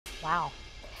Wow.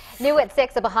 New at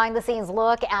 6, a behind-the-scenes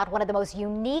look at one of the most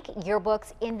unique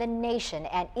yearbooks in the nation,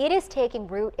 and it is taking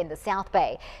root in the South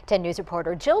Bay. 10 News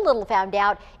reporter Jill Little found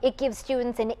out it gives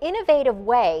students an innovative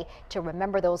way to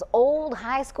remember those old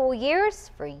high school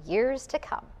years for years to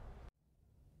come.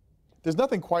 There's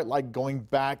nothing quite like going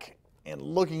back and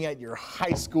looking at your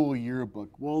high school yearbook.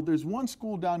 Well, there's one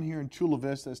school down here in Chula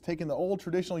Vista that's taken the old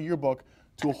traditional yearbook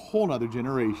to a whole nother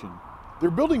generation. They're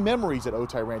building memories at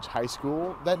Otay Ranch High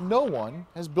School that no one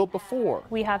has built before.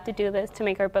 We have to do this to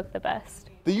make our book the best.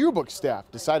 The yearbook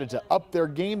staff decided to up their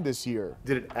game this year.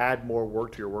 Did it add more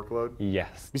work to your workload?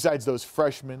 Yes. Besides those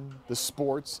freshmen, the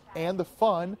sports, and the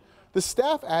fun, the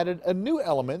staff added a new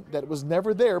element that was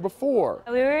never there before.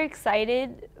 We were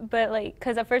excited, but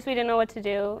because at first we didn't know what to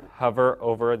do. Hover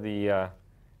over the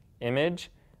image,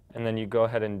 and then you go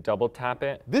ahead and double tap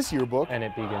it. This yearbook, and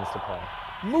it begins to play.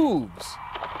 Moves.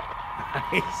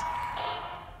 Nice.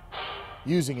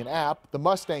 Using an app, the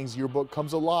Mustangs yearbook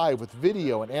comes alive with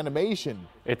video and animation.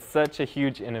 It's such a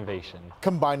huge innovation.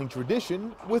 Combining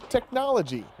tradition with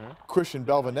technology. Christian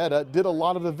Belvanetta did a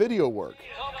lot of the video work.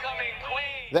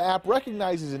 The app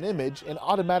recognizes an image and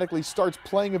automatically starts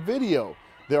playing a video.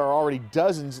 There are already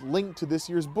dozens linked to this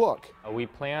year's book. We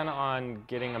plan on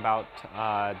getting about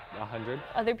 100.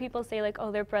 Other people say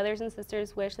oh, their brothers and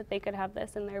sisters wish that they could have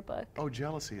this in their book. Oh,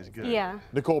 jealousy is good. Yeah.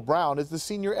 Nicole Brown is the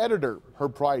senior editor. Her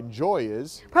pride and joy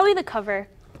is probably the cover,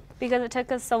 because it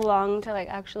took us so long to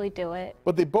actually do it.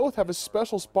 But they both have a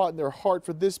special spot in their heart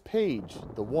for this page,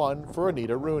 the one for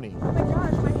Anita Rooney. Oh my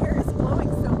gosh, my hair is blowing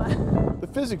so much. The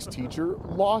physics teacher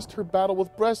lost her battle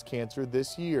with breast cancer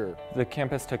this year. The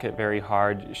campus took it very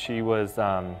hard. She was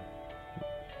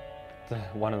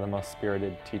one of the most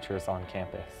spirited teachers on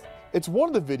campus. It's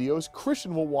one of the videos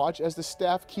Christian will watch as the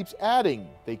staff keeps adding.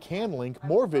 They can link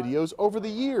more videos over the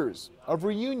years of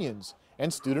reunions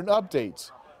and student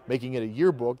updates, making it a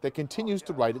yearbook that continues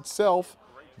to write itself,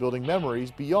 building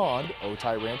memories beyond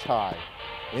Otay Ranch High.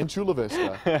 In Chula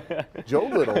Vista, Joe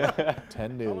Little,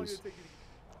 10 News.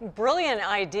 Brilliant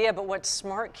idea, but what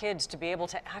smart kids to be able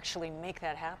to actually make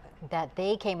that happen. That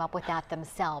they came up with that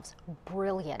themselves.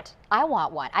 Brilliant. I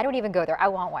want one. I don't even go there. I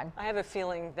want one. I have a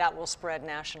feeling that will spread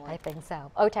nationally. I think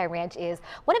so. Otay Ranch is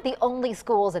one of the only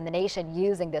schools in the nation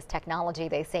using this technology.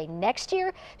 They say next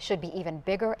year should be even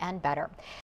bigger and better.